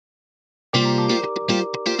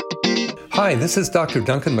Hi, this is Dr.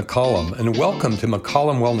 Duncan McCollum, and welcome to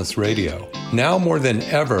McCollum Wellness Radio. Now more than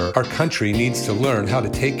ever, our country needs to learn how to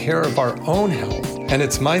take care of our own health, and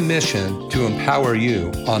it's my mission to empower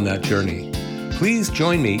you on that journey. Please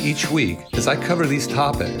join me each week as I cover these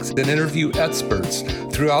topics and interview experts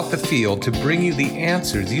throughout the field to bring you the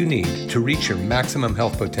answers you need to reach your maximum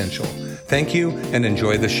health potential. Thank you, and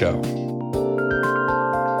enjoy the show.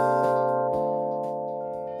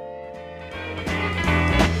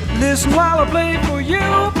 Listen while I play for you.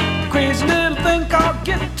 Crazy little thing called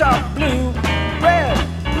guitar blue. Red,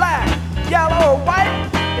 black, yellow, or white.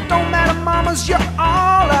 It don't matter, mamas, you're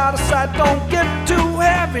all out of sight. Don't get too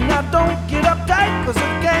heavy, now don't get uptight, cause the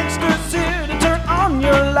gangster's here to turn on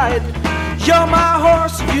your light. You're my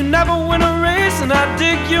horse, you never win a race, and I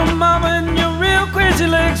dig your mama and your real crazy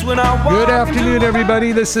legs when I walk. Good afternoon,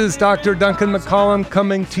 everybody. This is Dr. Duncan McCollum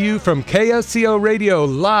coming to you from KSCO Radio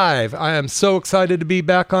Live. I am so excited to be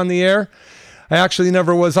back on the air. I actually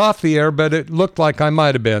never was off the air, but it looked like I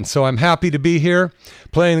might have been. So I'm happy to be here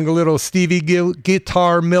playing a little Stevie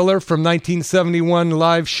Guitar Miller from 1971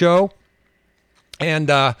 live show. And,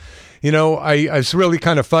 it's really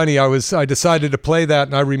kind of funny. I decided to play that,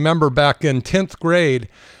 and I remember back in 10th grade,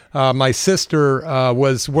 my sister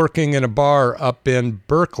was working in a bar up in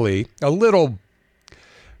Berkeley, a little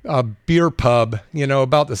beer pub,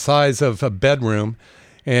 about the size of a bedroom,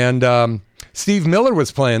 and Steve Miller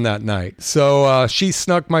was playing that night. So she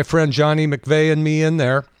snuck my friend Johnny McVeigh and me in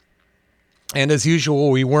there, and as usual,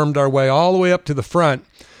 we wormed our way all the way up to the front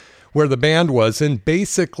where the band was, and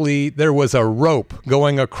basically there was a rope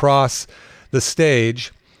going across the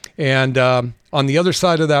stage, and on the other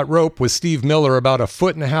side of that rope was Steve Miller about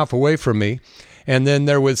 1.5 feet away from me, and then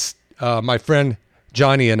there was my friend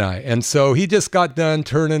Johnny and I, and so he just got done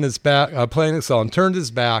turning his back, playing the song, turned his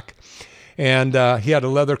back, and he had a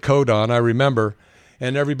leather coat on, I remember,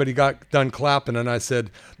 and everybody got done clapping, and I said,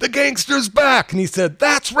 "The gangster's back!" And he said,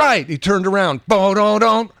 "That's right!" He turned around,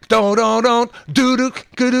 "Bo-don-don, don-don-don, doo-dook,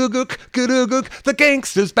 goo-dook, goo-dook, the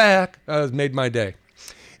gangster's back." Made my day.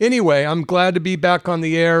 Anyway, I'm glad to be back on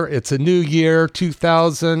the air. It's a new year,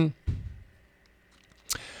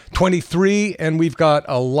 2023, and we've got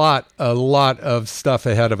a lot of stuff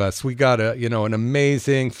ahead of us. We got an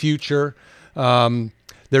amazing future.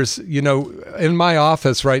 There's, in my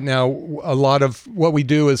office right now, a lot of what we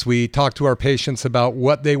do is we talk to our patients about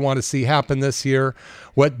what they want to see happen this year,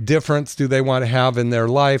 what difference do they want to have in their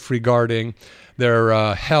life regarding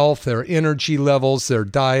their health, their energy levels, their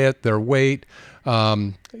diet, their weight,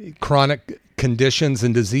 chronic conditions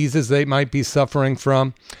and diseases they might be suffering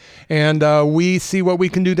from. And we see what we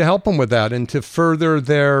can do to help them with that and to further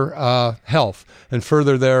their health and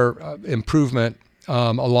further their improvement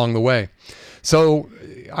along the way. So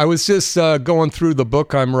I was just going through the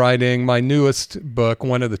book I'm writing, my newest book,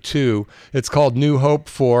 one of the two. It's called New Hope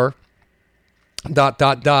for ... I'm not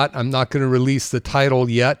going to release the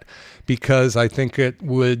title yet because I think it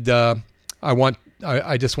would,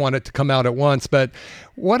 I just want it to come out at once. But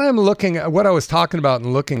what I was talking about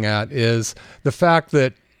and looking at is the fact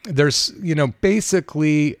that there's,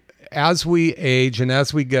 basically as we age and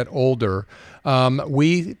as we get older,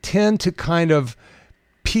 we tend to kind of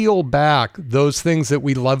peel back those things that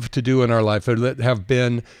we love to do in our life or that have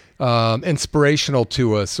been inspirational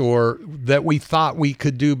to us or that we thought we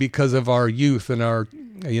could do because of our youth and our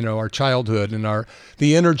childhood and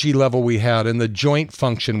the energy level we had and the joint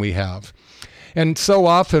function we have. And so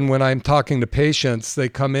often when I'm talking to patients, they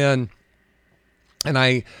come in and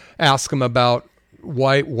I ask them about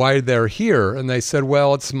why they're here. And they said,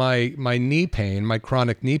 well, it's my knee pain, my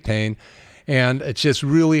chronic knee pain, and it's just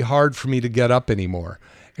really hard for me to get up anymore.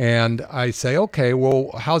 And I say, okay,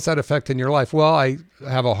 well, how's that affecting your life? Well, I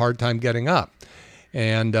have a hard time getting up.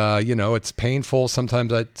 And, it's painful.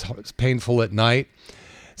 Sometimes it's painful at night.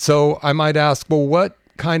 So I might ask, well, what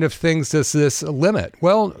kind of things does this limit?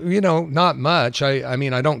 Well, not much. I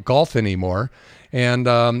mean, I don't golf anymore. And,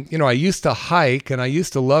 I used to hike and I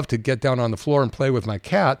used to love to get down on the floor and play with my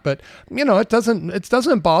cat. But, it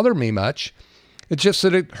doesn't bother me much. It's just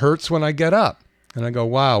that it hurts when I get up. And I go,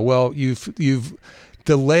 wow, well, you've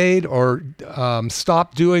delayed or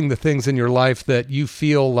stopped doing the things in your life that you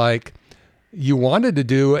feel like you wanted to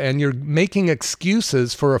do, and you're making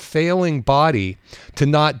excuses for a failing body to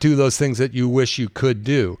not do those things that you wish you could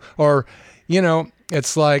do. Or,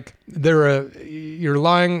 it's like you're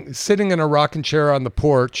sitting in a rocking chair on the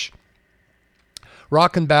porch,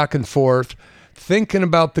 rocking back and forth, thinking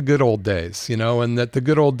about the good old days, and that the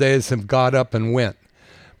good old days have got up and went.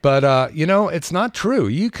 But, it's not true.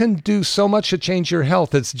 You can do so much to change your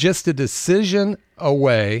health. It's just a decision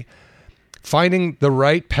away finding the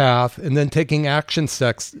right path and then taking action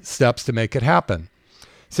steps to make it happen.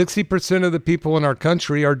 60% of the people in our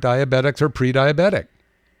country are diabetics or pre-diabetic.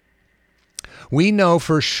 We know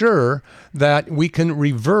for sure that we can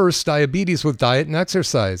reverse diabetes with diet and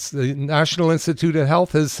exercise. The National Institute of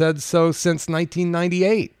Health has said so since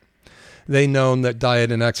 1998. They've known that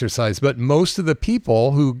diet and exercise, but most of the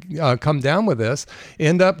people who come down with this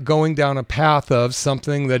end up going down a path of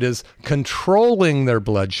something that is controlling their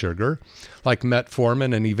blood sugar, like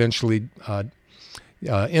metformin and eventually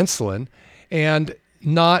insulin, and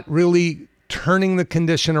not really turning the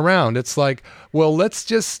condition around. It's like, well, let's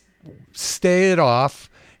just stay it off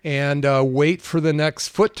and wait for the next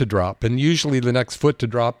foot to drop. And usually the next foot to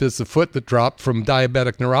drop is the foot that dropped from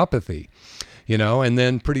diabetic neuropathy, and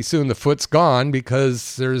then pretty soon the foot's gone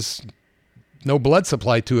because there's no blood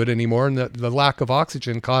supply to it anymore. And the lack of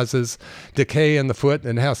oxygen causes decay in the foot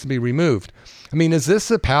and has to be removed. I mean, is this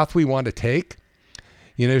a path we want to take?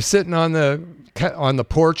 You're sitting on the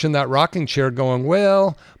porch in that rocking chair going,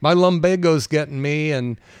 well, my lumbago's getting me.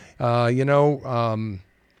 And,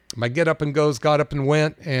 my get up and goes got up and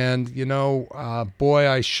went. And, boy,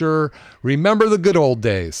 I sure remember the good old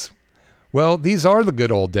days. Well, these are the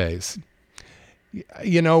good old days.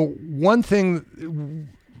 One thing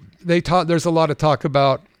there's a lot of talk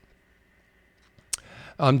about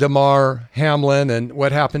Damar Hamlin and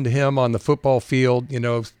what happened to him on the football field,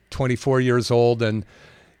 24 years old, and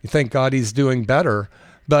thank God he's doing better.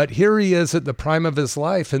 But here he is at the prime of his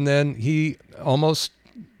life, and then he almost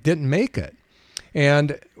didn't make it.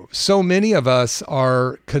 And so many of us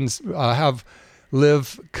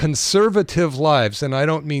live conservative lives, and I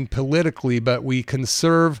don't mean politically, but we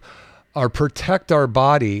conserve or protect our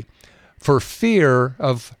body for fear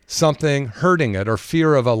of something hurting it or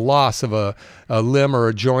fear of a loss of a limb or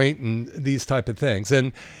a joint and these type of things.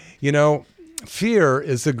 And, fear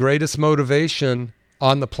is the greatest motivation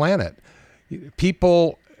on the planet.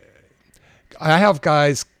 I have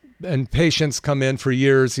guys and patients come in for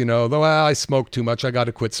years, though I smoke too much, I got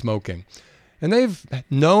to quit smoking. And they've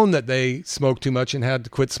known that they smoke too much and had to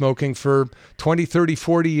quit smoking for 20, 30,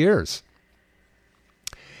 40 years.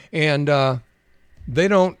 And that's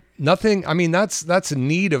a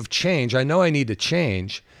need of change. I know I need to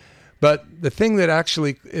change, but the thing that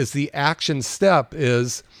actually is the action step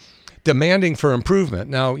is demanding for improvement.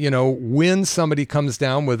 Now, when somebody comes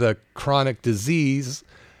down with a chronic disease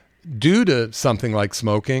due to something like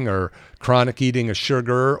smoking or chronic eating of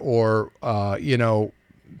sugar or,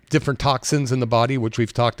 different toxins in the body, which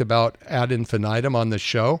we've talked about ad infinitum on the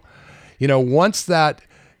show, once that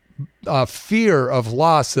fear of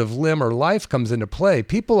loss of limb or life comes into play,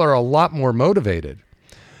 people are a lot more motivated.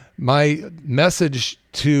 My message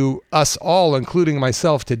to us all, including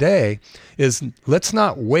myself today, is let's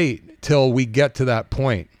not wait till we get to that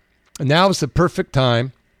point. Now is the perfect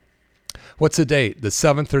time. What's the date? The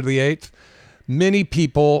 7th or the 8th? Many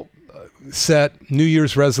people set New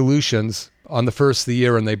Year's resolutions on the first of the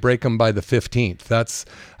year and they break them by the 15th.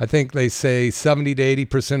 I think they say 70 to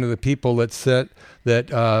 80% of the people that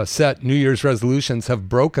set New Year's resolutions have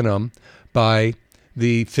broken them by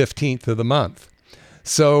the 15th of the month.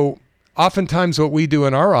 So oftentimes what we do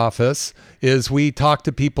in our office is we talk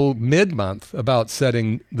to people mid-month about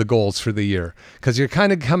setting the goals for the year, because you're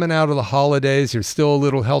kind of coming out of the holidays. You're still a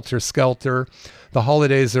little helter-skelter. The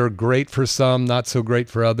holidays are great for some, not so great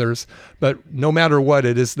for others. But no matter what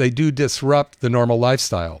it is, they do disrupt the normal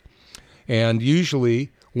lifestyle. And usually,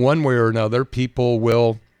 one way or another, people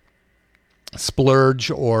will splurge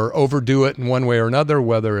or overdo it in one way or another,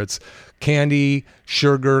 whether it's candy,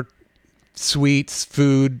 sugar, sweets,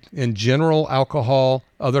 food, in general, alcohol,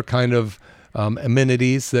 other kind of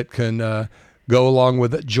amenities that can go along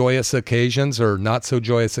with joyous occasions or not so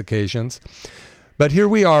joyous occasions. But here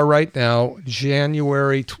we are right now,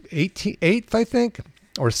 January 8th, I think,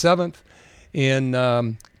 or 7th in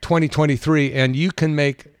 2023, and you can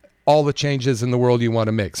make all the changes in the world you want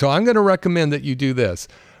to make. So I'm going to recommend that you do this.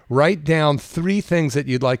 Write down 3 things that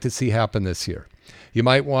you'd like to see happen this year. You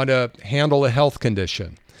might want to handle a health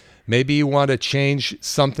condition. Maybe you want to change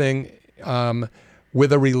something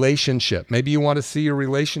with a relationship. Maybe you want to see your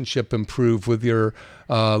relationship improve with your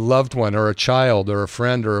loved one or a child or a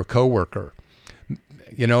friend or a coworker.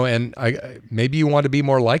 And maybe you want to be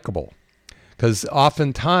more likable, because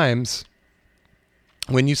oftentimes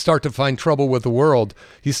when you start to find trouble with the world,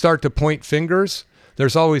 you start to point fingers.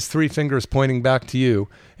 There's always 3 fingers pointing back to you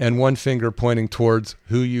and 1 finger pointing towards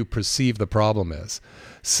who you perceive the problem is.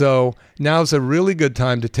 So now's a really good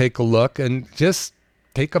time to take a look and just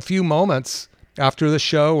take a few moments after the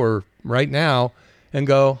show or right now and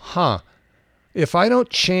go, if I don't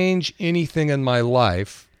change anything in my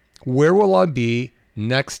life, where will I be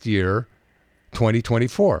next year,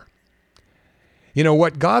 2024? You know,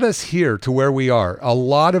 what got us here to where we are, a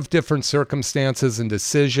lot of different circumstances and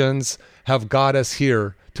decisions have got us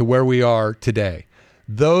here to where we are today.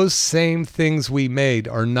 Those same things we made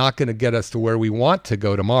are not going to get us to where we want to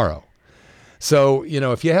go tomorrow. So, you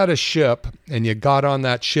know, if you had a ship and you got on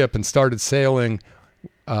that ship and started sailing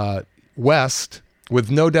west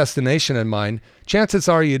with no destination in mind, chances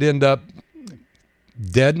are you'd end up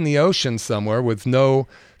dead in the ocean somewhere with no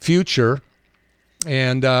future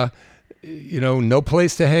and, you know, no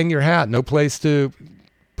place to hang your hat, no place to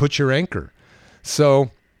put your anchor.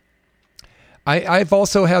 So I've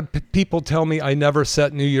also had people tell me I never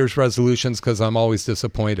set New Year's resolutions because I'm always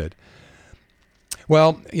disappointed.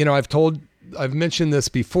 Well, you know, I've mentioned this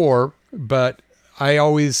before, but I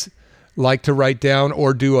always like to write down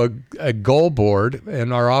or do a goal board,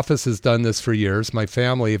 and our office has done this for years. My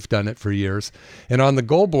family have done it for years. And on the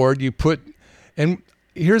goal board, you put, and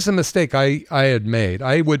here's a mistake I had made.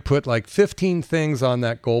 I would put like 15 things on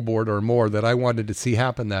that goal board or more that I wanted to see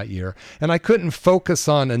happen that year, and I couldn't focus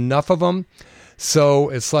on enough of them. So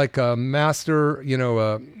it's like a master, you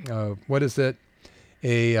know, what is it?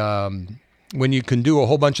 When you can do a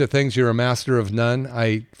whole bunch of things, you're a master of none.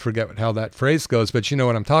 I forget how that phrase goes, but you know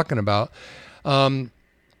what I'm talking about.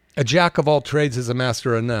 A jack of all trades is a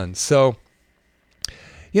master of none. So,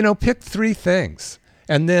 you know, pick 3 things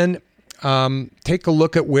and then take a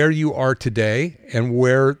look at where you are today and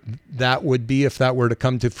where that would be if that were to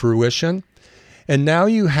come to fruition. And now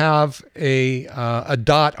you have a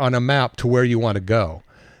dot on a map to where you want to go.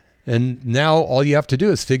 And now all you have to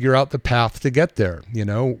do is figure out the path to get there. You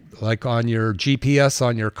know, like on your GPS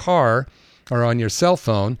on your car or on your cell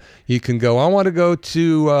phone, you can go, I want to go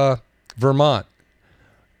to Vermont.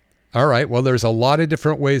 All right, well, there's a lot of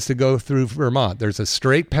different ways to go through Vermont. There's a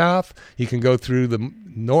straight path. You can go through the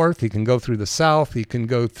north. You can go through the south. You can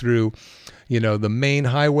go through, you know, the main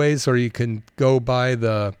highways, or you can go by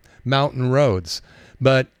the mountain roads.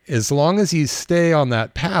 But as long as you stay on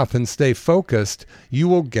that path and stay focused, you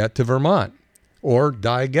will get to Vermont or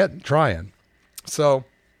die trying. So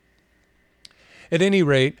at any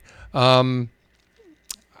rate, I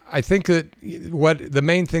think that the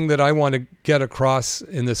main thing that I want to get across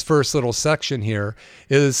in this first little section here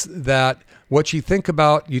is that what you think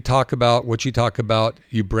about, you talk about. What you talk about,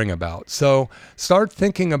 you bring about. So start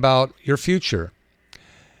thinking about your future.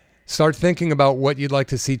 Start thinking about what you'd like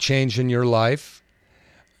to see change in your life.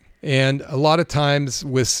 And a lot of times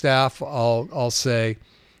with staff, I'll say,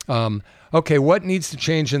 okay, what needs to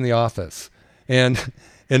change in the office? And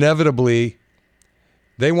inevitably,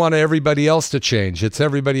 they want everybody else to change. It's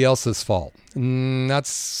everybody else's fault.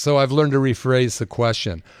 So I've learned to rephrase the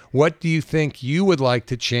question. What do you think you would like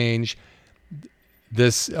to change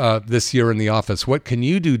this year in the office? What can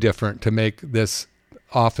you do different to make this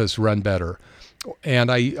office run better?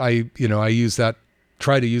 And I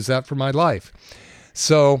try to use that for my life.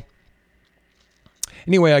 So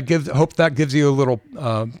anyway, hope that gives you a little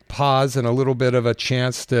pause and a little bit of a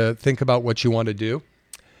chance to think about what you want to do.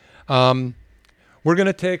 We're going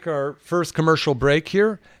to take our first commercial break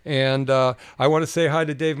here, and I want to say hi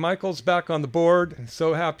to Dave Michaels back on the board.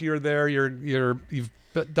 So happy you're there. You've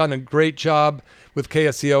done a great job with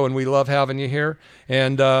KSCO, and we love having you here.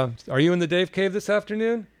 And are you in the Dave Cave this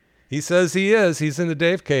afternoon? He says he is. He's in the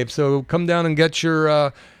Dave Cave. So come down and get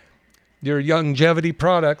your longevity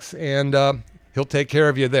products, and he'll take care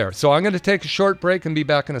of you there. So I'm going to take a short break and be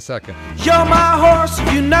back in a second. You're my horse,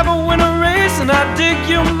 you never win a race, and I dig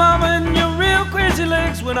your mama and your real crazy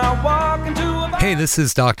legs when I walk into a bar. Hey, this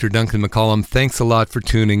is Dr. Duncan McCollum. Thanks a lot for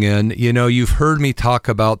tuning in. You know, you've heard me talk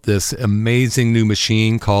about this amazing new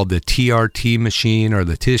machine called the TRT machine, or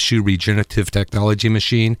the Tissue Regenerative Technology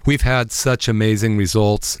machine. We've had such amazing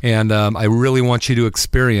results, and I really want you to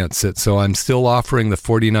experience it. So I'm still offering the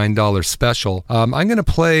 $49 special. I'm going to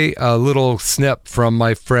play a little snip from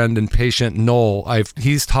my friend and patient Noel.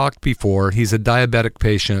 He's talked before. He's a diabetic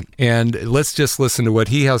patient, and let's just listen to what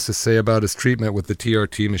he has to say about his treatment with the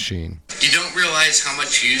TRT machine. You don't realize how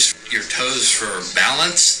much you use your toes for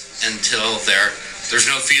balance until there's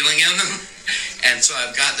no feeling in them. And so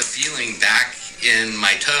I've got the feeling back in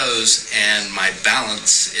my toes, and my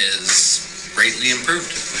balance is greatly improved.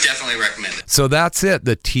 Definitely recommend it. So that's it,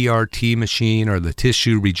 the TRT machine, or the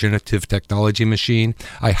Tissue Regenerative Technology machine.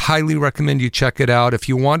 I highly recommend you check it out. If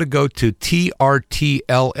you want to go to trtllc.com,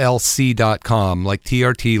 like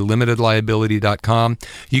trtlimitedliability.com,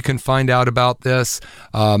 you can find out about this.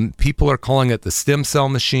 People are calling it the stem cell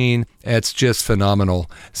machine. It's just phenomenal.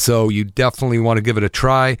 So you definitely want to give it a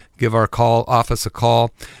try. Give our office a call,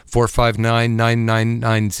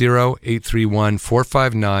 459-9990,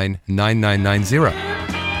 831-459-9990.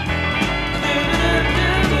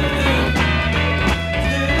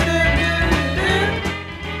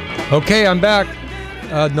 Okay, I'm back.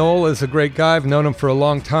 Noel is a great guy. I've known him for a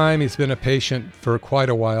long time. He's been a patient for quite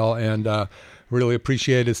a while, and really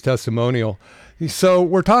appreciate his testimonial. So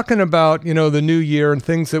we're talking about, the new year and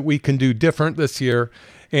things that we can do different this year.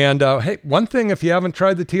 And hey, one thing, if you haven't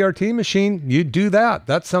tried the TRT machine, you do that.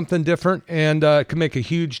 That's something different, and it can make a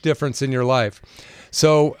huge difference in your life.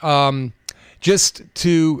 So just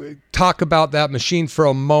to talk about that machine for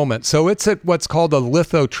a moment. So it's what's called a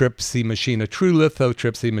lithotripsy machine, a true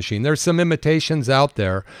lithotripsy machine. There's some imitations out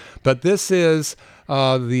there, but this is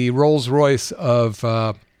the Rolls-Royce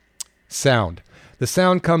of sound. The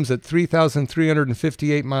sound comes at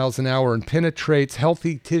 3,358 miles an hour and penetrates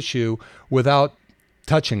healthy tissue without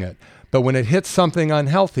touching it. But when it hits something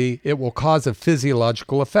unhealthy, it will cause a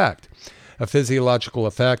physiological effect. A physiological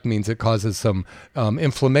effect means it causes some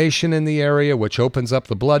inflammation in the area, which opens up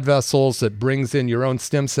the blood vessels. It brings in your own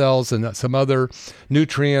stem cells and some other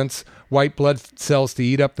nutrients, white blood cells to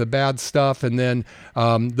eat up the bad stuff. And then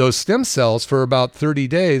those stem cells, for about 30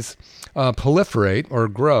 days, proliferate or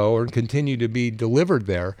grow or continue to be delivered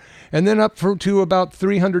there. And then up to about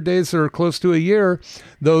 300 days or close to a year,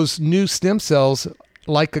 those new stem cells,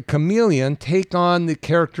 like a chameleon, take on the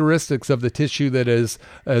characteristics of the tissue that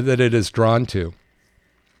it is drawn to.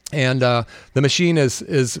 And the machine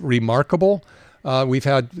is remarkable. We've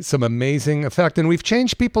had some amazing effect, and we've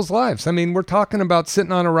changed people's lives. I mean, we're talking about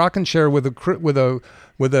sitting on a rocking chair with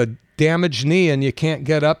a damaged knee, and you can't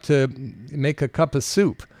get up to make a cup of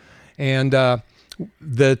soup. And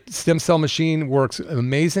the stem cell machine works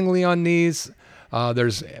amazingly on knees.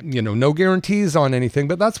 There's no guarantees on anything,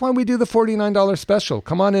 but that's why we do the $49 special.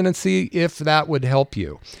 Come on in and see if that would help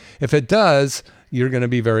you. If it does, you're going to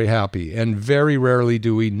be very happy. And very rarely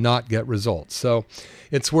do we not get results. So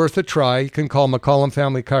it's worth a try. You can call McCollum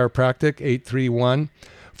Family Chiropractic,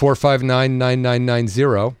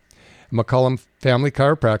 831-459-9990. McCollum Family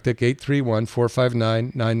Chiropractic,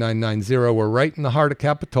 831-459-9990. We're right in the heart of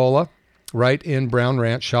Capitola, right in Brown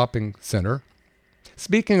Ranch Shopping Center.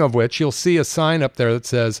 Speaking of which, you'll see a sign up there that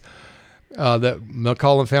says that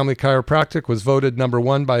McCollum Family Chiropractic was voted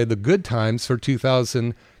 #1 by the Good Times for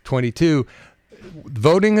 2022.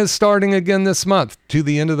 Voting is starting again this month to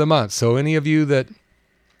the end of the month. So any of you that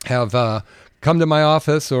have come to my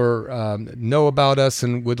office or know about us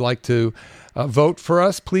and would like to vote for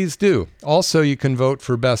us, please do. Also, you can vote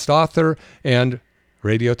for Best Author and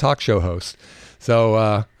Radio Talk Show Host.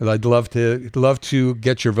 So I'd love to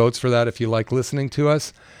get your votes for that if you like listening to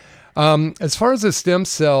us. As far as the stem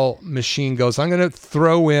cell machine goes, I'm going to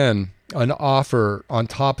throw in an offer on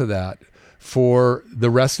top of that for the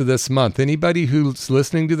rest of this month. Anybody who's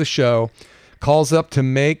listening to the show calls up to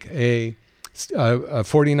make a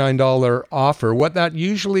 $49 offer. What that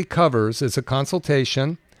usually covers is a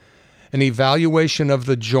consultation, an evaluation of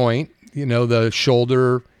the joint, the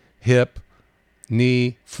shoulder, hip,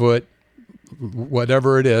 knee, foot,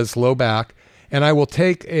 whatever it is, low back, and I will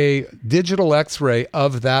take a digital x-ray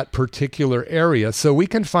of that particular area so we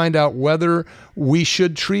can find out whether we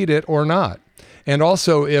should treat it or not. And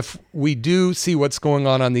also, if we do see what's going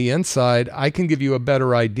on the inside, I can give you a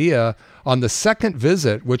better idea on the second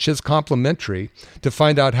visit, which is complimentary, to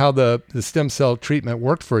find out how the stem cell treatment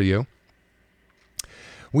worked for you.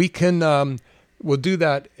 We can we'll do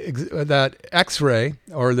that x-ray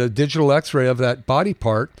or the digital x-ray of that body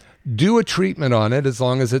part, do a treatment on it as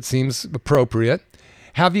long as it seems appropriate,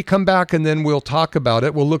 have you come back, and then we'll talk about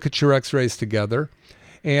it. We'll look at your x-rays together.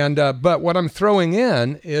 And but what I'm throwing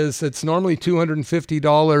in is it's normally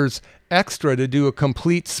 $250 extra to do a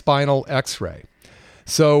complete spinal x-ray.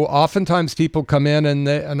 So oftentimes people come in and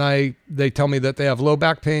they tell me that they have low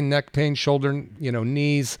back pain, neck pain, shoulder,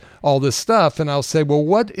 knees, all this stuff. And I'll say, well,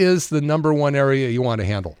 what is the #1 area you want to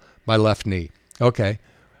handle? My left knee. Okay.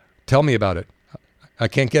 Tell me about it. I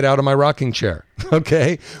can't get out of my rocking chair.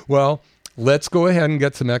 Okay. Well, let's go ahead and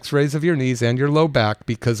get some x-rays of your knees and your low back,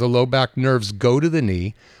 because the low back nerves go to the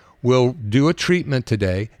knee. We'll do a treatment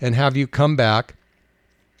today and have you come back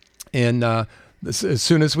and as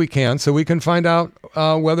soon as we can, so we can find out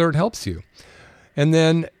whether it helps you. And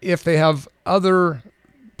then if they have other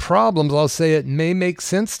problems, I'll say it may make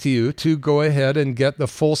sense to you to go ahead and get the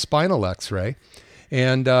full spinal x-ray.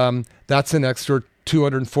 And that's an extra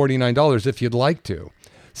 $249 if you'd like to.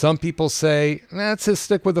 Some people say, let's just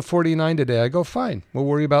stick with the $49 today. I go, fine. We'll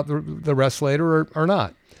worry about the rest later or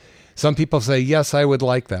not. Some people say, yes, I would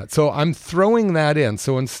like that. So I'm throwing that in.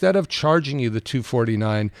 So instead of charging you the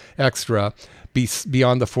 $249 extra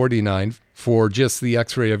beyond the $49 for just the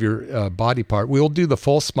x-ray of your body part, we'll do the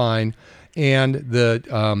full spine and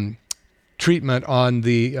the treatment on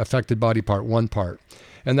the affected body part, one part.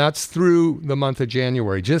 And that's through the month of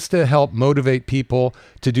January, just to help motivate people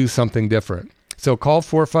to do something different. So call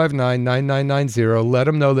 459-9990. Let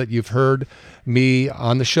them know that you've heard me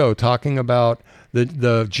on the show talking about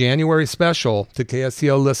the January special to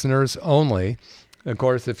KSCO listeners only. Of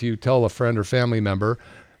course, if you tell a friend or family member,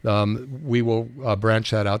 we will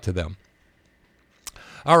branch that out to them.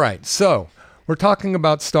 All right, so we're talking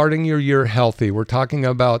about starting your year healthy. We're talking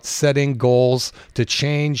about setting goals to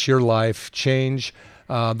change your life, change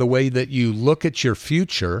the way that you look at your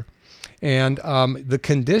future, and the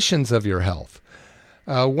conditions of your health.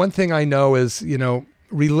 One thing I know is,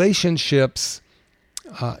 relationships,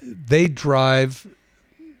 they drive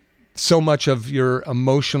so much of your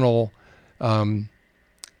emotional,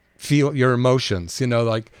 your emotions,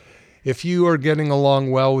 like if you are getting along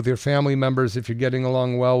well with your family members, if you're getting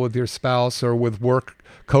along well with your spouse or with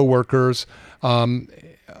coworkers,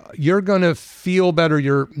 you're going to feel better.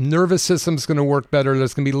 Your nervous system's going to work better.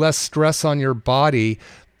 There's going to be less stress on your body,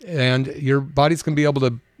 and your body's going to be able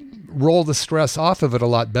to roll the stress off of it a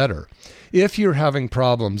lot better. If you're having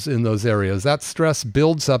problems in those areas, that stress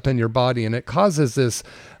builds up in your body, and it causes this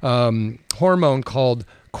hormone called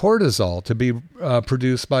cortisol to be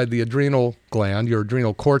produced by the adrenal gland, your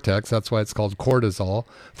adrenal cortex. That's why it's called cortisol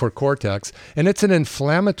for cortex. And it's an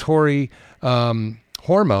inflammatory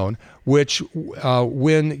hormone, which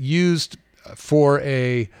when used for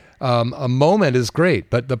a moment is great,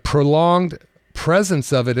 but the prolonged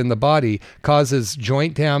presence of it in the body causes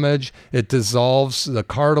joint damage. It dissolves the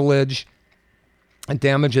cartilage. It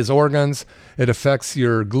damages organs. It affects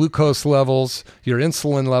your glucose levels, your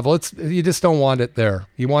insulin level. You just don't want it there.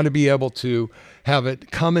 You want to be able to have it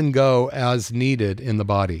come and go as needed in the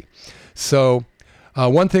body. So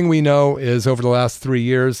one thing we know is over the last 3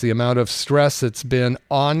 years, the amount of stress that's been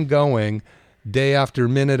ongoing day after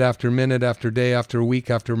minute after minute after day after week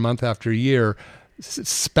after month after year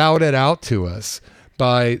spouted out to us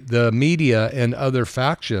by the media and other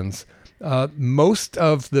factions. Most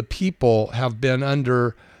of the people have been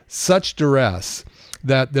under such duress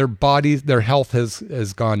that their bodies, their health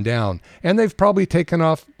has gone down, and they've probably taken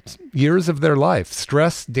off years of their life.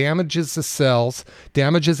 Stress damages the cells,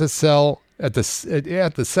 damages a cell at the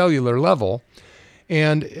cellular level,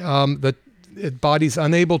 and the body's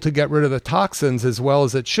unable to get rid of the toxins as well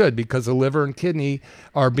as it should, because the liver and kidney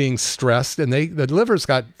are being stressed, and the liver's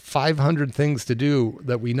got 500 things to do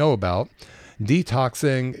that we know about.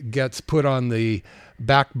 Detoxing gets put on the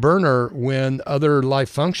back burner when other life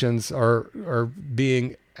functions are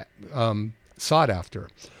being sought after.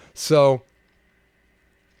 So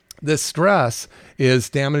this stress is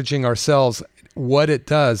damaging our cells. What it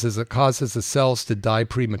does is it causes the cells to die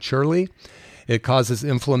prematurely. It causes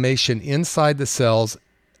inflammation inside the cells.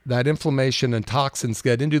 That inflammation and toxins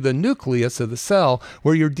get into the nucleus of the cell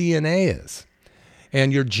where your DNA is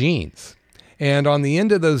and your genes. And on the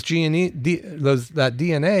end of those that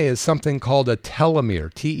DNA is something called a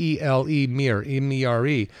telomere, T-E-L-E-mere,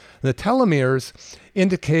 M-E-R-E. The telomeres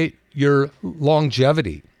indicate your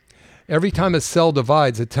longevity. Every time a cell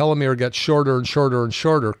divides, a telomere gets shorter and shorter and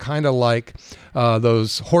shorter, kind of like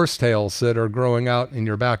those horsetails that are growing out in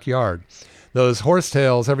your backyard. Those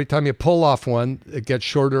horsetails, every time you pull off one, it gets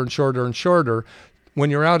shorter and shorter and shorter.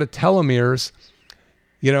 When you're out of telomeres,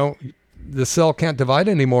 the cell can't divide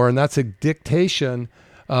anymore, and that's a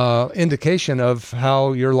indication of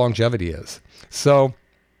how your longevity is. So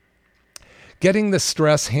getting the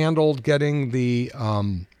stress handled, getting the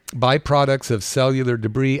byproducts of cellular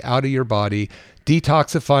debris out of your body,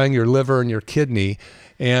 detoxifying your liver and your kidney,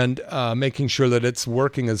 and making sure that it's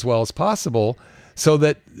working as well as possible so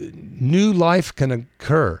that new life can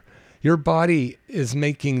occur. Your body is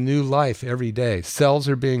making new life every day. Cells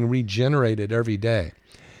are being regenerated every day.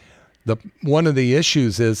 One of the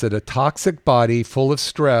issues is that a toxic body full of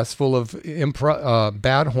stress, full of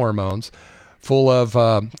bad hormones, full of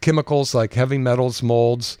chemicals like heavy metals,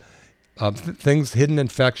 molds, things, hidden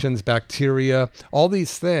infections, bacteria, all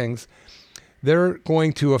these things, they're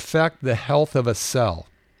going to affect the health of a cell.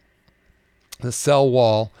 The cell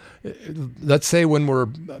wall, let's say when we're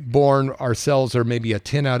born, our cells are maybe a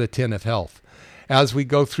 10 out of 10 of health. as we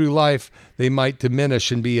go through life, they might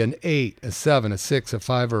diminish and be an 8, a 7, a 6, a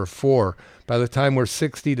 5, or a 4. By the time we're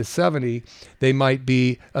 60 to 70, they might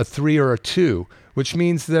be a 3 or a 2, which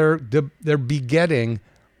means they're begetting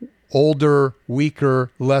older,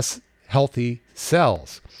 weaker, less healthy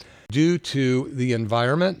cells. Due to the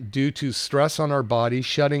environment, due to stress on our body,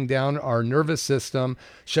 shutting down our nervous system,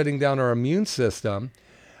 shutting down our immune system,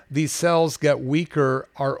 these cells get weaker,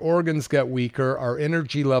 our organs get weaker, our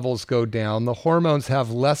energy levels go down, the hormones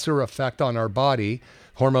have lesser effect on our body.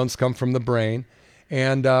 Hormones come from the brain,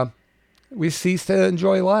 and we cease to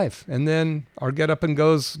enjoy life. And then our get up and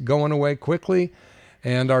goes going away quickly,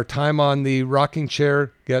 and our time on the rocking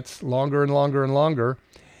chair gets longer and longer and longer,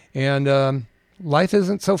 and life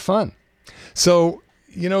isn't so fun. So,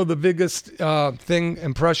 the biggest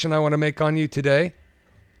impression I want to make on you today,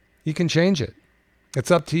 you can change it. It's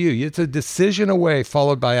up to you. It's a decision away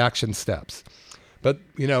followed by action steps. But,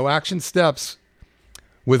 action steps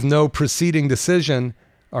with no preceding decision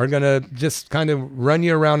are going to just kind of run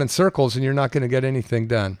you around in circles, and you're not going to get anything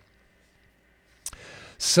done.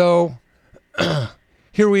 So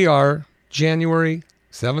here we are, January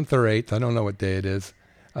 7th or 8th. I don't know what day it is,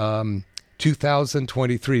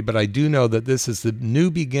 2023. But I do know that this is the new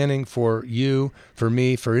beginning for you, for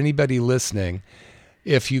me, for anybody listening.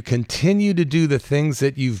 If you continue to do the things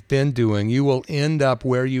that you've been doing, you will end up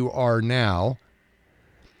where you are now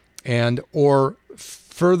or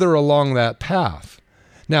further along that path.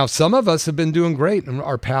 Now, some of us have been doing great and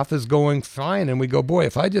our path is going fine. And we go, boy,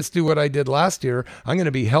 if I just do what I did last year, I'm going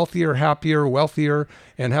to be healthier, happier, wealthier,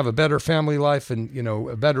 and have a better family life and,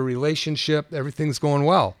 a better relationship. Everything's going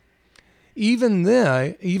well. Even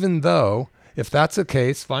though, if that's the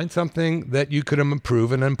case, find something that you could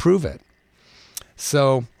improve and improve it.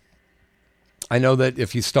 So I know that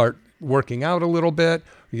if you start working out a little bit,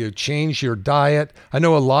 you change your diet. I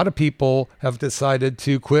know a lot of people have decided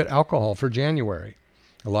to quit alcohol for January.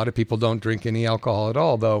 A lot of people don't drink any alcohol at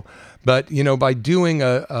all, though. But, by doing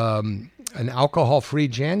an alcohol-free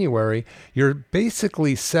January, you're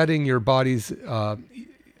basically setting your body's,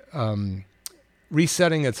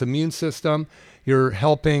 resetting its immune system. You're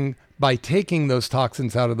helping, by taking those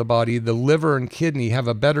toxins out of the body, the liver and kidney have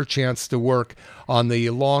a better chance to work on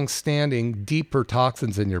the long-standing, deeper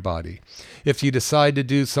toxins in your body. If you decide to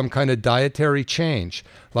do some kind of dietary change,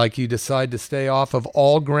 like you decide to stay off of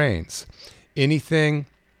all grains, anything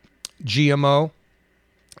GMO,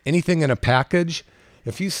 anything in a package,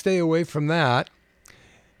 if you stay away from that,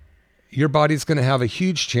 your body's going to have a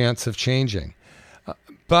huge chance of changing.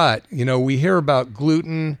 But, we hear about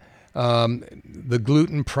gluten, the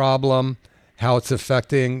gluten problem, how it's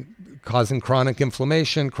causing chronic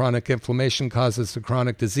inflammation. Chronic inflammation causes the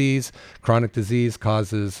chronic disease. Chronic disease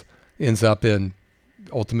ends up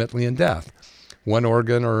ultimately in death. One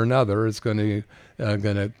organ or another is going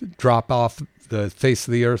to drop off the face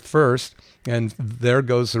of the earth first, and there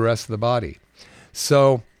goes the rest of the body.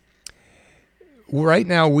 So right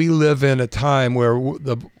now we live in a time where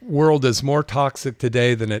the world is more toxic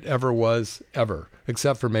today than it ever was,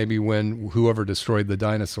 except for maybe when whoever destroyed the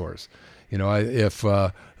dinosaurs. If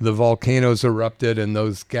the volcanoes erupted and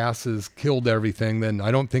those gases killed everything, then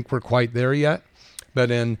I don't think we're quite there yet. But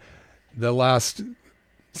in the last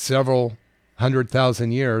several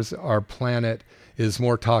 100,000 years, our planet is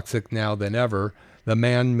more toxic now than ever. The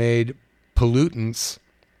man-made pollutants,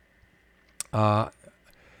 and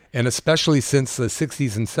especially since the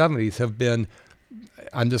 60s and 70s, have been,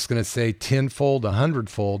 I'm just going to say, 10-fold,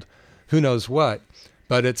 100-fold, who knows what,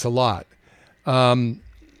 but it's a lot. When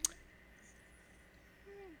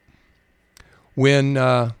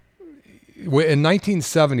in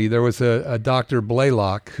 1970, there was a Dr.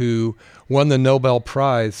 Blaylock who won the Nobel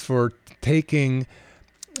Prize for taking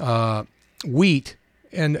wheat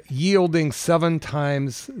and yielding 7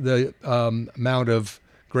 times the amount of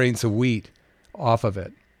grains of wheat off of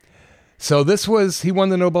it. So he won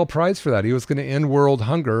the Nobel Prize for that. He was going to end world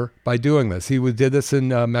hunger by doing this. He did this in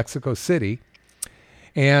Mexico City.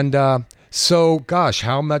 And so, gosh,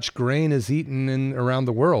 how much grain is eaten around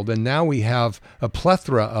the world? And now we have a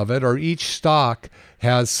plethora of it, or each stock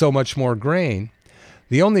has so much more grain.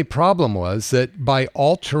 The only problem was that by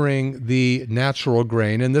altering the natural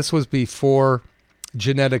grain, and this was before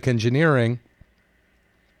genetic engineering,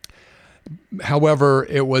 however,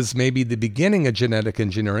 it was maybe the beginning of genetic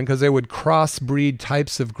engineering, because they would crossbreed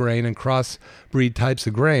types of grain and crossbreed types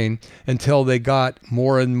of grain until they got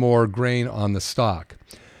more and more grain on the stock.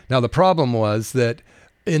 Now, the problem was that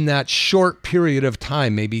in that short period of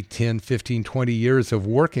time, maybe 10, 15, 20 years of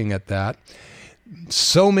working at that,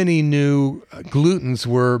 so many new glutens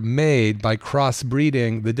were made by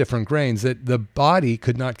crossbreeding the different grains that the body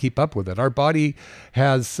could not keep up with it. Our body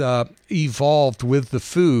has evolved with the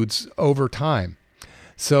foods over time.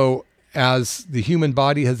 So as the human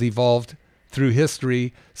body has evolved through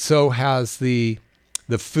history, so has the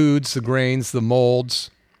foods, the grains, the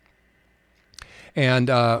molds. And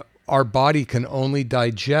our body can only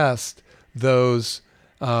digest those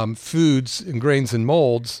foods and grains and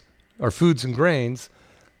molds, or foods and grains,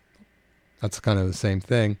 that's kind of the same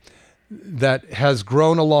thing, that has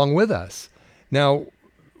grown along with us. Now,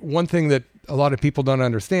 one thing that a lot of people don't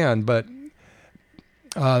understand, but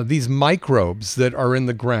these microbes that are in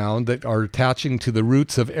the ground that are attaching to the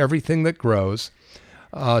roots of everything that grows,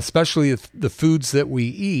 especially the foods that we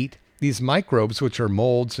eat, these microbes, which are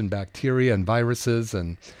molds and bacteria and viruses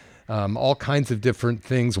and all kinds of different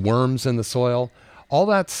things, worms in the soil, all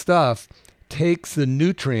that stuff takes the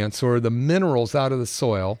nutrients or the minerals out of the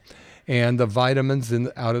soil and the vitamins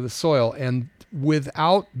out of the soil. And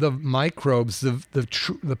without the microbes,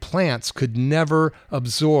 the plants could never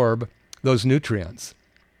absorb those nutrients.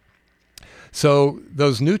 So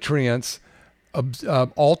those nutrients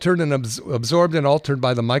altered and absorbed and altered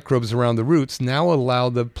by the microbes around the roots now allow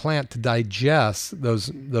the plant to digest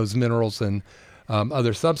those minerals and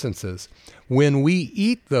other substances. When we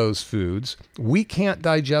eat those foods, we can't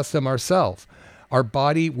digest them ourselves. Our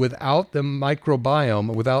body, without the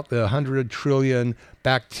microbiome, without the 100 trillion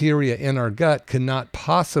bacteria in our gut, cannot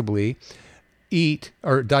possibly eat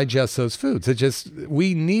or digest those foods.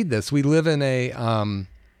 We need this. We live in a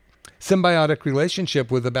symbiotic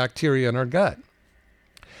relationship with the bacteria in our gut.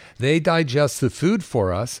 They digest the food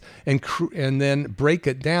for us and then break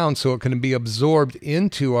it down so it can be absorbed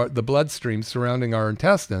into the bloodstream surrounding our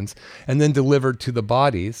intestines and then delivered to the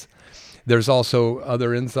bodies. There's also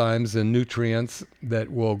other enzymes and nutrients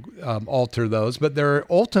that will alter those, but they're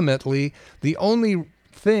ultimately the only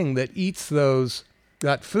thing that eats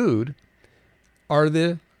that food are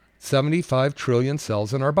the 75 trillion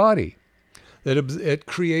cells in our body. It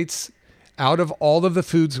creates, out of all of the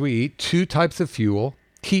foods we eat, two types of fuel: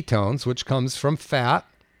 ketones, which comes from fat,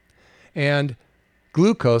 and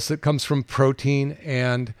glucose that comes from protein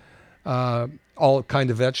and all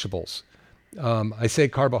kinds of vegetables. I say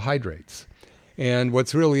carbohydrates. And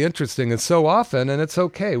what's really interesting is so often, and it's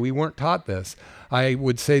okay, we weren't taught this, I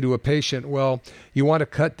would say to a patient, well, you want to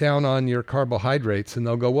cut down on your carbohydrates? And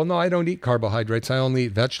they'll go, well, no, I don't eat carbohydrates. I only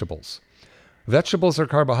eat vegetables. Vegetables are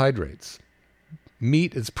carbohydrates.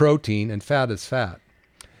 Meat is protein and fat is fat.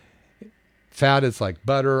 Fat is like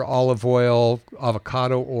butter, olive oil,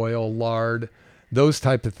 avocado oil, lard. Those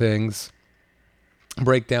type of things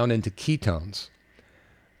break down into ketones.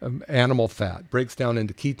 Animal fat breaks down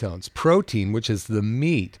into ketones. Protein, which is the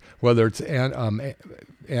meat, whether it's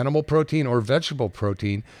animal protein or vegetable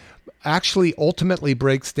protein, actually ultimately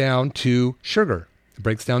breaks down to sugar. It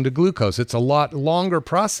breaks down to glucose. It's a lot longer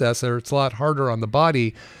process, or it's a lot harder on the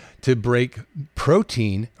body to break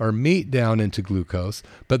protein or meat down into glucose,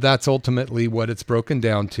 but that's ultimately what it's broken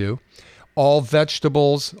down to. All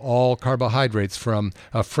vegetables, all carbohydrates, from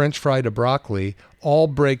a French fry to broccoli, all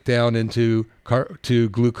break down into to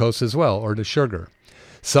glucose as well, or to sugar.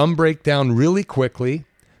 Some break down really quickly.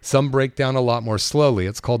 Some break down a lot more slowly.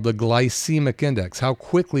 It's called the glycemic index. How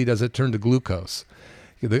quickly does it turn to glucose?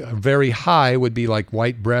 Very high would be like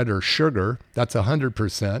white bread or sugar. That's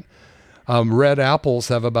 100%. Red apples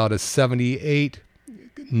have about a 78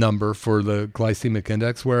 number for the glycemic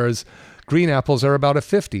index, whereas green apples are about a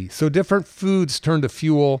 50. So different foods turn to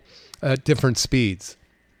fuel at different speeds.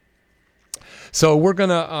 So we're going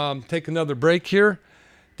to take another break here.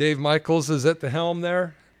 Dave Michaels is at the helm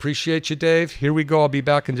there. Appreciate you, Dave. Here we go. I'll be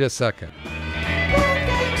back in just a second.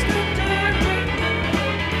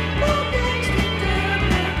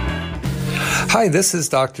 Hi, this is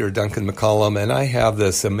Dr. Duncan McCollum, and I have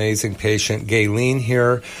this amazing patient, Gayleen,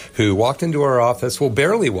 here, who walked into our office,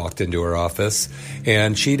 barely walked into our office,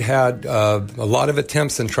 and she'd had a lot of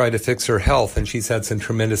attempts and tried to fix her health, and she's had some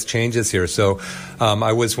tremendous changes here. So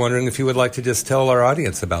I was wondering if you would like to just tell our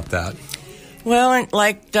audience about that. Well,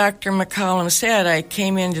 like Dr. McCollum said, I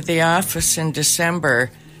came into the office in December,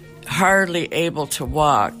 hardly able to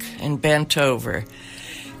walk and bent over.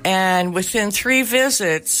 And within 3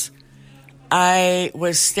 visits, I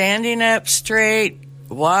was standing up straight,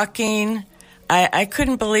 walking. I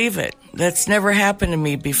couldn't believe it. That's never happened to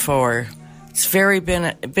me before. It's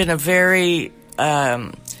been a very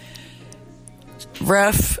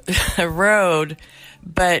rough road,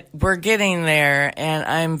 but we're getting there, and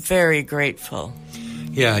I'm very grateful.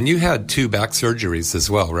 Yeah, and you had 2 back surgeries as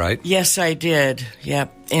well, right? Yes, I did.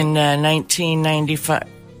 Yep, in 1995.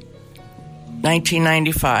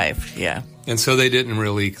 1995, yeah. And so they didn't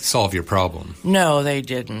really solve your problem. No, they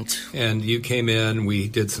didn't. And you came in, we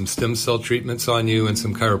did some stem cell treatments on you and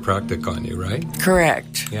some chiropractic on you, right?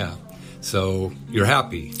 Correct. Yeah. So you're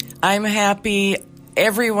happy. I'm happy.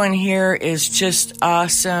 Everyone here is just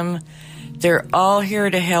awesome. They're all here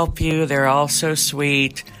to help you. They're all so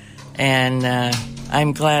sweet. And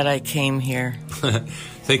I'm glad I came here.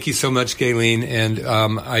 Thank you so much, Gayleen, and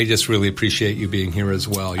I just really appreciate you being here as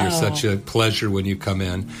well. You're such a pleasure when you come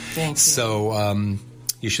in. Thank you. So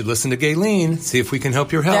you should listen to Gayleen, see if we can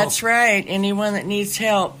help your health. That's right. Anyone that needs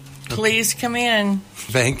help, please come in.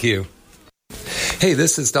 Thank you. Hey,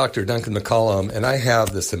 this is Dr. Duncan McCollum, and I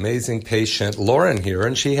have this amazing patient, Lauren, here,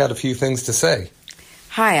 and she had a few things to say.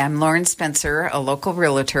 Hi, I'm Lauren Spencer, a local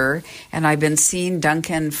realtor, and I've been seeing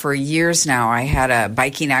Duncan for years now. I had a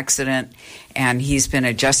biking accident, and he's been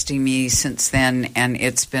adjusting me since then, and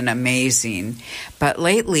it's been amazing. But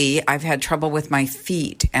lately, I've had trouble with my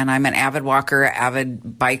feet, and I'm an avid walker, avid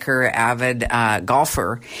biker, avid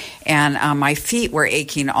golfer, and my feet were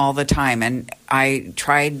aching all the time. And I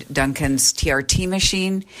tried Duncan's TRT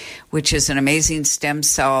machine, which is an amazing stem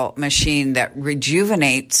cell machine that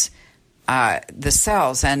rejuvenates the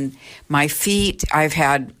cells. And my feet, I've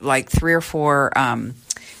had like 3 or 4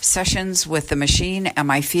 sessions with the machine, and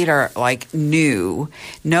my feet are like new,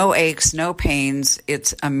 no aches, no pains.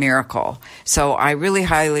 It's a miracle. So I really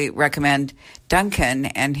highly recommend Duncan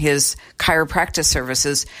and his chiropractic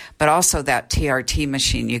services, but also that TRT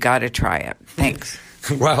machine. You got to try it. Thanks.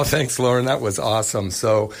 Wow, thanks, Lauren. That was awesome.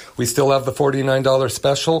 So we still have the $49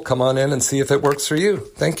 special. Come on in and see if it works for you.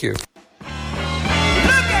 Thank you.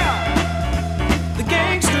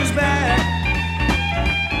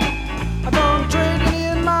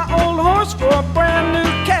 For a brand new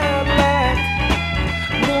Cadillac,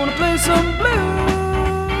 I'm gonna play some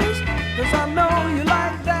blues, 'cause I know you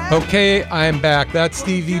like that. Okay, I'm back. That's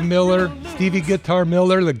Stevie Miller, Stevie Guitar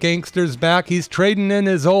Miller, the gangster's back. He's trading in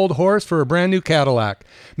his old horse for a brand new Cadillac.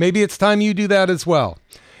 Maybe it's time you do that as well.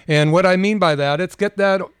 And what I mean by that, it's get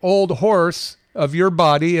that old horse of your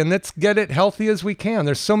body and let's get it healthy as we can.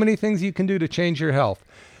 There's so many things you can do to change your health.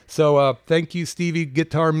 So thank you, Stevie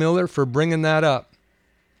Guitar Miller, for bringing that up.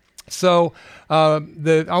 So I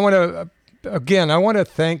want to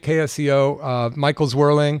thank KSCO, Michael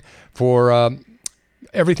Zwirling, for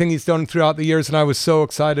everything he's done throughout the years. And I was so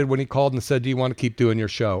excited when he called and said, do you want to keep doing your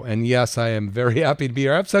show? And yes, I am very happy to be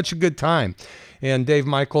here. I have such a good time. And Dave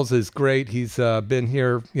Michaels is great. He's been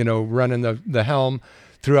here, running the helm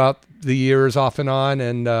throughout the years off and on.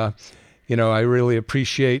 And, I really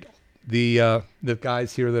appreciate the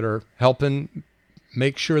guys here that are helping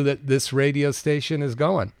make sure that this radio station is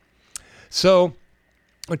going. So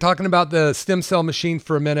we're talking about the stem cell machine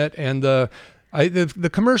for a minute, and the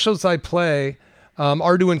commercials I play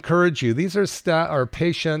are to encourage you. These are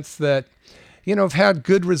patients that, have had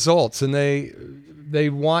good results, and they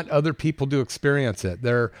want other people to experience it.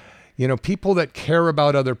 They're, people that care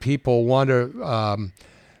about other people want to.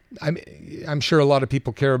 I'm sure a lot of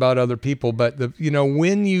people care about other people, but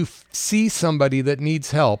when you see somebody that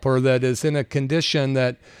needs help or that is in a condition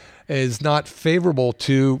that is not favorable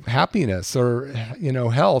to happiness or,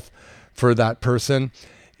 health for that person.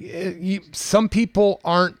 Some people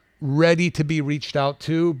aren't ready to be reached out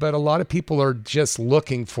to, but a lot of people are just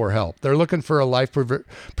looking for help. They're looking for a life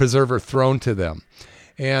preserver thrown to them.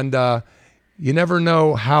 And you never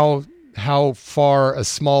know how far a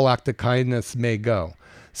small act of kindness may go.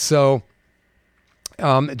 So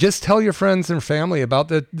just tell your friends and family about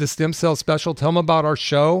the stem cell special. Tell them about our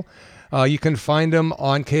show. You can find them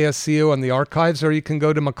on KSCO and the archives, or you can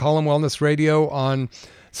go to McCollum Wellness Radio on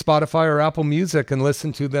Spotify or Apple Music and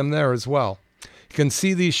listen to them there as well. You can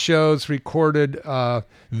see these shows recorded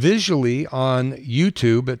visually on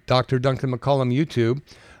YouTube at Dr. Duncan McCollum YouTube.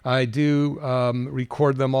 I do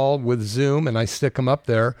record them all with Zoom, and I stick them up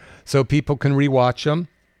there so people can rewatch them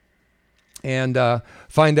and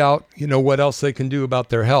find out, what else they can do about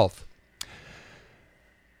their health.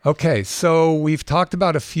 Okay, so we've talked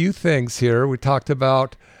about a few things here. We talked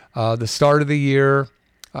about the start of the year,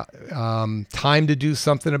 time to do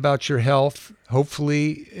something about your health.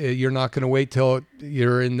 Hopefully, you're not going to wait till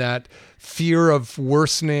you're in that fear of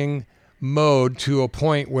worsening mode to a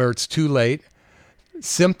point where it's too late.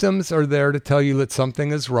 Symptoms are there to tell you that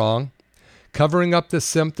something is wrong. Covering up the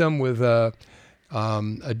symptom with a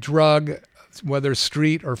drug, whether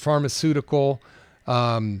street or pharmaceutical,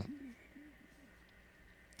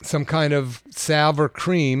 some kind of salve or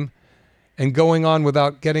cream, and going on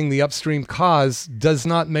without getting the upstream cause does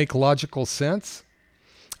not make logical sense.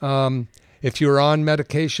 If you're on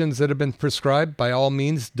medications that have been prescribed, by all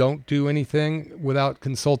means, don't do anything without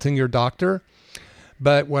consulting your doctor.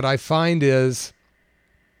 But what I find is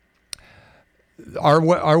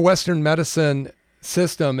our Western medicine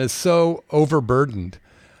system is so overburdened,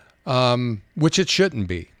 which it shouldn't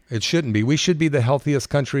be. It shouldn't be. We should be the healthiest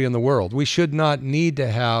country in the world. We should not need to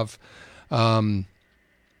have a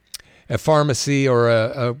pharmacy or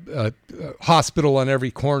a hospital on every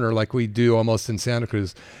corner like we do almost in Santa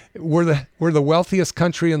Cruz. We're the wealthiest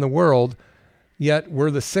country in the world, yet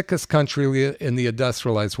we're the sickest country in the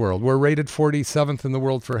industrialized world. We're rated 47th in the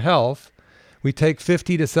world for health. We take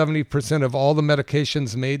 50 to 70% of all the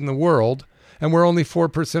medications made in the world, and we're only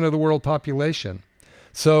 4% of the world population.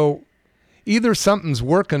 So either something's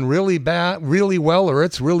working really well, or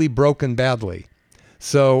it's really broken badly.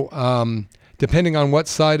 So depending on what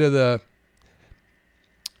side of the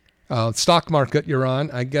stock market you're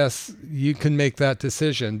on, I guess you can make that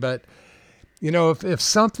decision. But, if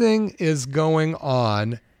something is going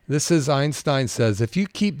on, this is Einstein says, if you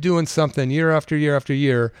keep doing something year after year after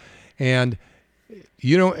year, and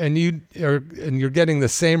you're getting the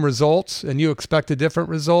same results and you expect a different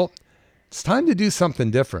result, it's time to do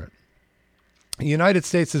something different. The United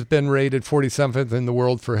States has been rated 47th in the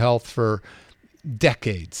world for health for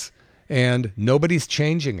decades, and nobody's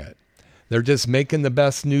changing it. They're just making the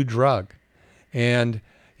best new drug. And,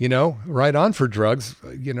 right on for drugs.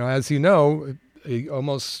 As you know,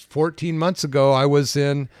 almost 14 months ago, I was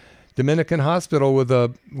in Dominican hospital with a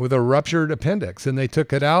ruptured appendix, and they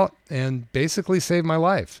took it out and basically saved my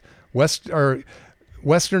life. Western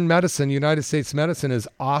medicine, United States medicine, is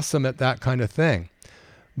awesome at that kind of thing.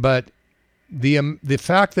 But the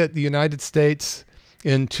fact that the United States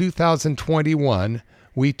in 2021,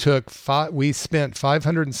 we spent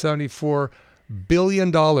 $574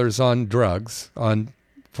 billion on drugs, on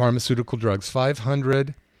pharmaceutical drugs,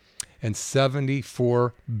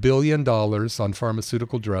 $574 billion on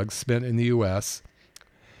pharmaceutical drugs spent in the U.S.,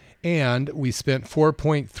 and we spent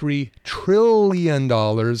 $4.3 trillion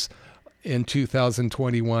in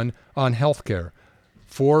 2021 on healthcare.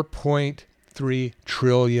 $4.3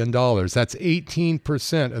 trillion. That's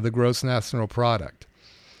 18% of the gross national product.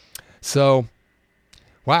 So,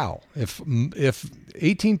 wow, if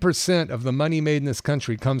 18% of the money made in this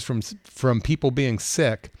country comes from people being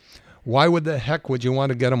sick, why would the heck would you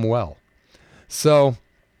want to get them well? So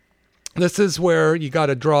this is where you got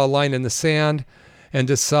to draw a line in the sand and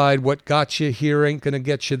decide what got you here ain't going to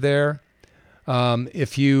get you there.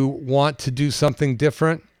 If you want to do something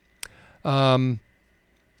different, now's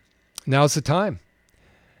the time.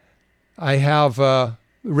 I have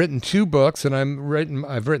written 2 books, and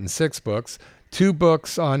I've written 6 books. 2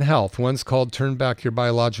 books on health. One's called Turn Back Your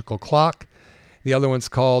Biological Clock. The other one's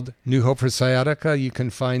called New Hope for Sciatica. You can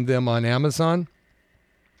find them on Amazon.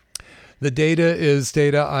 The data is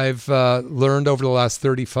data I've learned over the last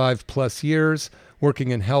 35 plus years,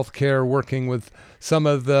 working in healthcare, working with some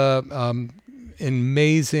of the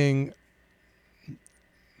amazing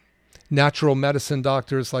natural medicine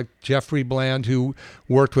doctors like Jeffrey Bland, who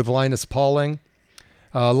worked with Linus Pauling.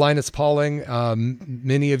 Linus Pauling,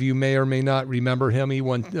 many of you may or may not remember him. He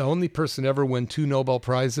won the only person ever win 2 Nobel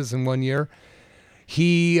Prizes in 1 year.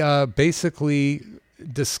 He basically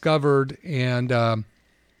discovered and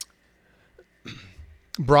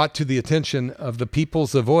brought to the attention of the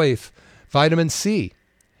peoples of Oath vitamin C.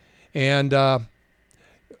 And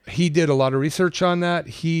he did a lot of research on that.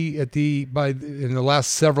 He, in the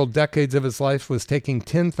last several decades of his life, was taking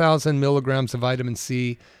 10,000 milligrams of vitamin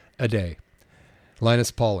C a day.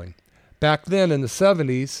 Linus Pauling. Back then in the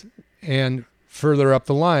 70s and further up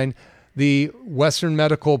the line, the Western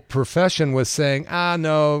medical profession was saying,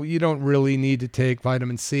 no, you don't really need to take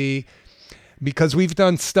vitamin C because we've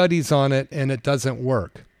done studies on it and it doesn't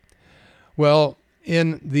work. Well,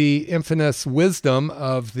 in the infinite wisdom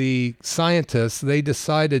of the scientists, they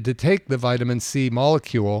decided to take the vitamin C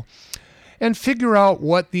molecule and figure out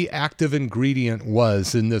what the active ingredient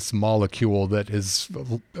was in this molecule that is,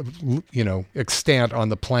 extant on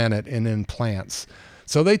the planet and in plants.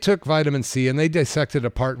 So they took vitamin C and they dissected it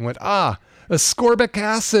apart and went, ascorbic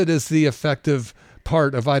acid is the effective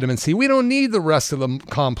part of vitamin C. We don't need the rest of the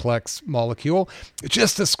complex molecule,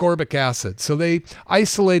 just ascorbic acid. So they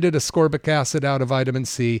isolated ascorbic acid out of vitamin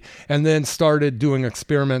C and then started doing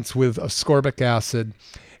experiments with ascorbic acid.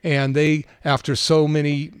 And they, after so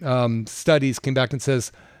many studies, came back and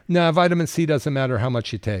says, vitamin C doesn't matter how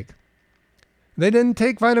much you take. They didn't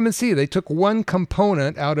take vitamin C. They took one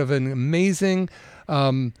component out of an amazing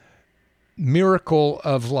miracle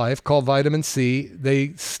of life called vitamin C.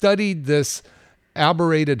 They studied this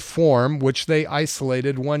aberrated form, which they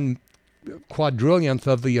isolated, one quadrillionth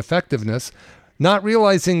of the effectiveness, not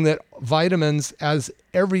realizing that vitamins, as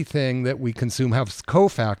everything that we consume, have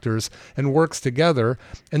cofactors and works together.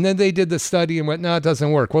 And then they did the study and went, no, it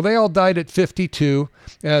doesn't work. Well, they all died at 52,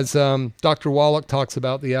 as Dr. Wallach talks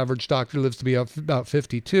about. The average doctor lives to be about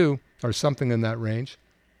 52 or something in that range.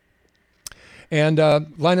 And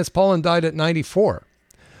Linus Pauling died at 94.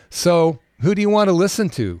 So who do you want to listen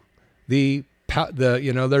to?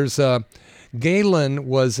 There's Galen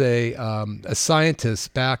was a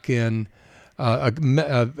scientist back in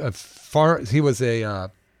he was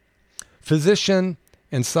a physician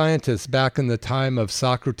and scientist back in the time of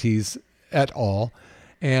Socrates et al.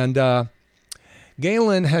 And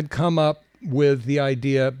Galen had come up with the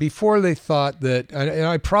idea before they thought that, and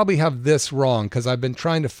I probably have this wrong because I've been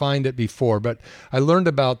trying to find it before, but I learned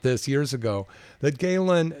about this years ago, that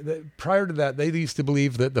Galen, prior to that, they used to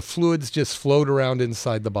believe that the fluids just float around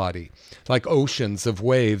inside the body, like oceans of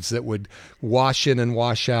waves that would wash in and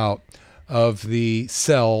wash out of the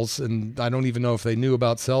cells. And I don't even know if they knew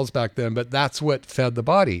about cells back then, but that's what fed the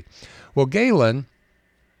body. Well, Galen,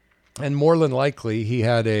 and more than likely, he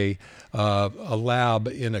had a lab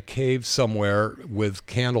in a cave somewhere with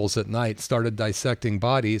candles at night, started dissecting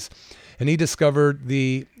bodies, and he discovered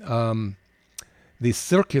the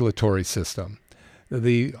circulatory system,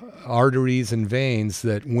 the arteries and veins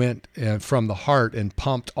that went from the heart and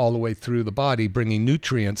pumped all the way through the body, bringing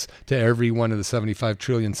nutrients to every one of the 75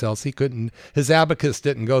 trillion cells. His abacus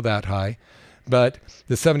didn't go that high, but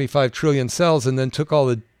the 75 trillion cells, and then took all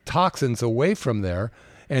the toxins away from there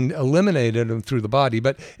and eliminated them through the body.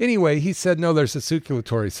 But anyway, he said, no, there's a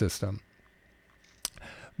circulatory system.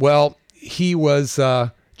 Well, he was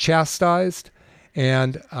chastised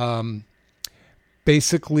and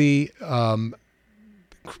basically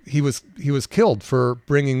he was killed for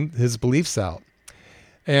bringing his beliefs out.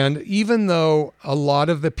 And even though a lot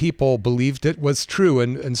of the people believed it was true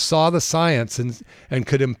and saw the science and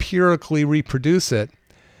could empirically reproduce it,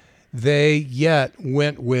 they yet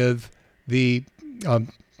went with the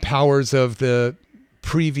powers of the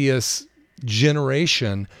previous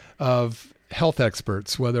generation of health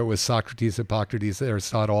experts, whether it was Socrates, Hippocrates,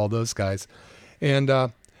 Aristotle, all those guys.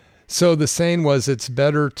 And so the saying was, it's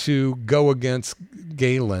better to go against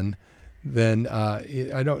Galen than,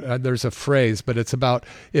 there's a phrase, but it's about,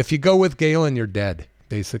 if you go with Galen, you're dead,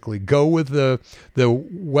 basically. Go with the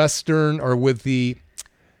Western, or with the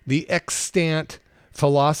extant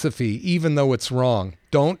philosophy, even though it's wrong.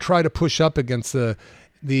 Don't try to push up against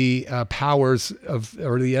the powers of,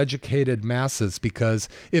 or the educated masses, because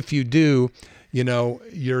if you do,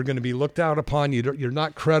 you're going to be looked out upon. You're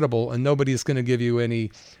not credible, and nobody's going to give you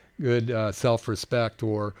any good self-respect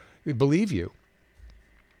or believe you.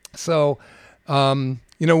 So,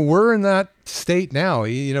 we're in that state now.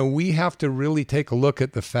 We have to really take a look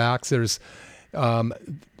at the facts. There's,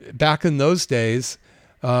 back in those days,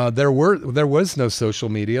 there was no social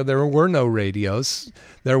media. There were no radios.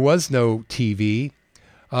 There was no TV.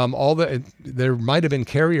 There might have been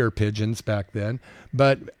carrier pigeons back then,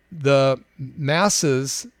 but the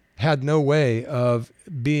masses had no way of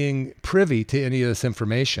being privy to any of this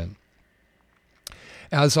information.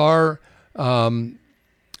 As in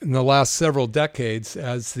the last several decades,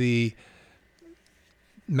 as the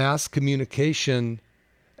mass communication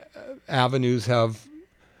avenues have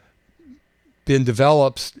been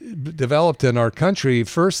developed in our country,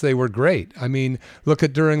 first they were great. I mean, look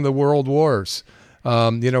at during the World Wars,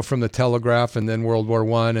 from the telegraph, and then World War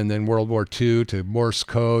I, and then World War II, to Morse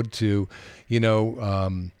code, to,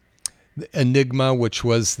 Enigma, which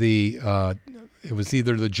was it was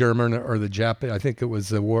either the German or the Japanese. I think it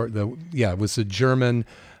was it was the German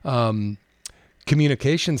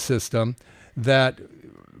communication system that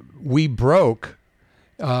we broke.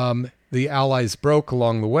 The Allies broke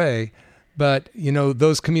along the way, but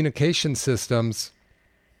those communication systems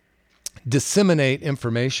disseminate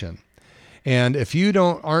information, and if you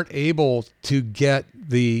aren't able to get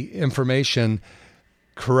the information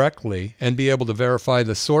correctly and be able to verify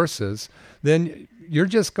the sources, then you're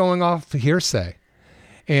just going off hearsay.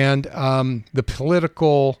 And the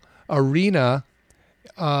political arena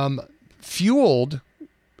fueled,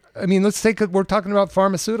 we're talking about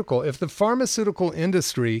pharmaceutical. If the pharmaceutical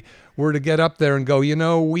industry were to get up there and go,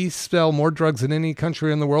 we sell more drugs than any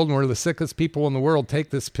country in the world, and we're the sickest people in the world, take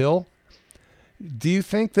this pill, do you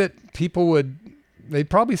think that people they'd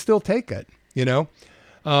probably still take it,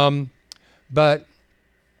 But,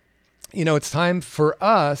 it's time for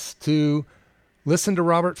us to listen to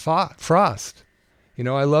Robert Frost.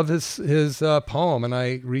 I love his poem, and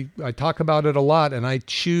I talk about it a lot, and I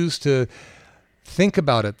choose to think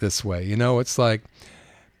about it this way. It's like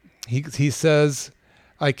he says,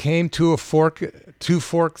 I came to two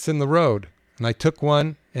forks in the road, and I took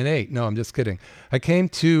one and ate. No, I'm just kidding. I came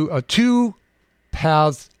to two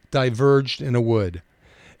paths diverged in a wood,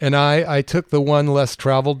 and I took the one less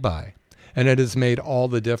traveled by, and it has made all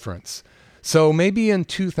the difference. So maybe in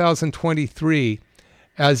 2023,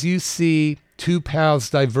 as you see two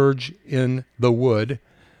paths diverge in the wood,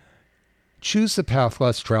 choose the path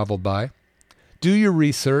less traveled by. Do your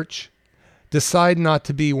research. Decide not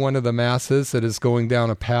to be one of the masses that is going down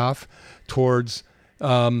a path towards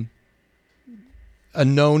a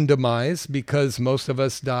known demise, because most of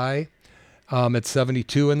us die at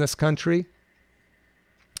 72 in this country.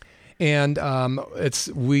 And the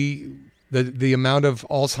amount of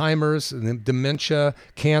Alzheimer's and dementia,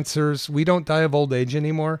 cancers, we don't die of old age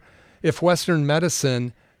anymore. If Western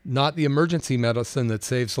medicine, not the emergency medicine that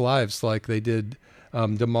saves lives like they did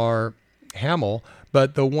Damar Hamel,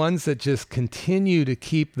 but the ones that just continue to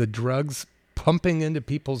keep the drugs pumping into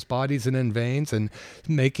people's bodies and in veins and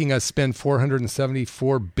making us spend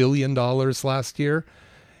 $474 billion last year.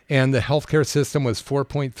 And the healthcare system was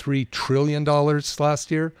 $4.3 trillion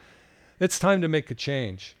last year. It's time to make a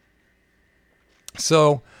change.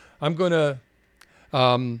 So I'm going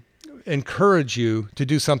to encourage you to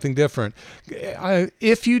do something different.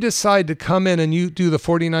 If you decide to come in and you do the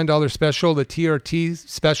 $49 special, the TRT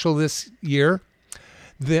special this year,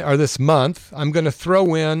 or this month, I'm going to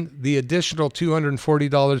throw in the additional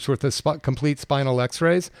 $240 worth of complete spinal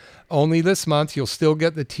x-rays. Only this month, you'll still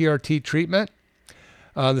get the TRT treatment,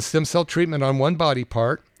 the stem cell treatment on one body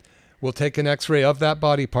part. We'll take an x-ray of that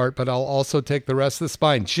body part, but I'll also take the rest of the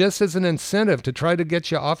spine, just as an incentive to try to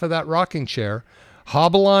get you off of that rocking chair.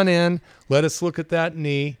 Hobble on in, let us look at that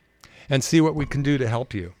knee, and see what we can do to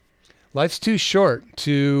help you. Life's too short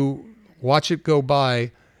to watch it go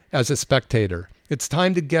by as a spectator. It's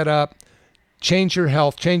time to get up, change your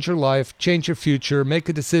health, change your life, change your future, make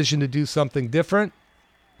a decision to do something different,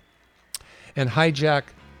 and hijack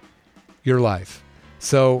your life.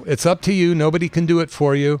 So it's up to you. Nobody can do it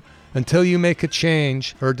for you. Until you make a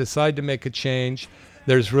change or decide to make a change,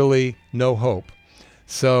 there's really no hope.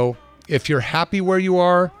 So if you're happy where you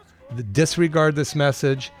are, disregard this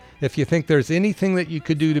message. If you think there's anything that you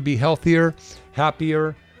could do to be healthier,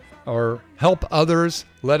 happier, or help others,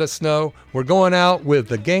 let us know. We're going out with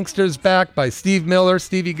The Gangster's Back by Steve Miller,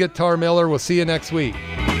 Stevie Guitar Miller. We'll see you next week.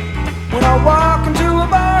 When I walk into a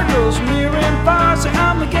bar, girls mirror and fire, say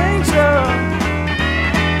I'm the gangster.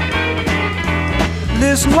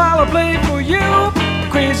 Listen while I play for you,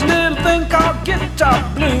 crazy little thing called guitar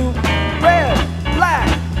blue. Red, black,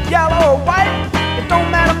 yellow, white, it don't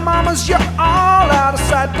matter, mamas, you're all out of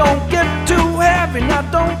sight. Don't get too heavy, now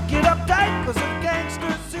don't get uptight, cause the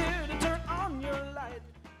gangster's here to turn on your light.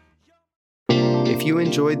 If you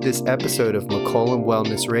enjoyed this episode of McCollum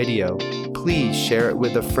Wellness Radio, please share it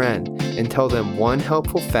with a friend and tell them one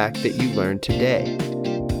helpful fact that you learned today.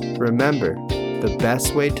 Remember, the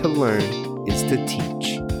best way to learn is to teach.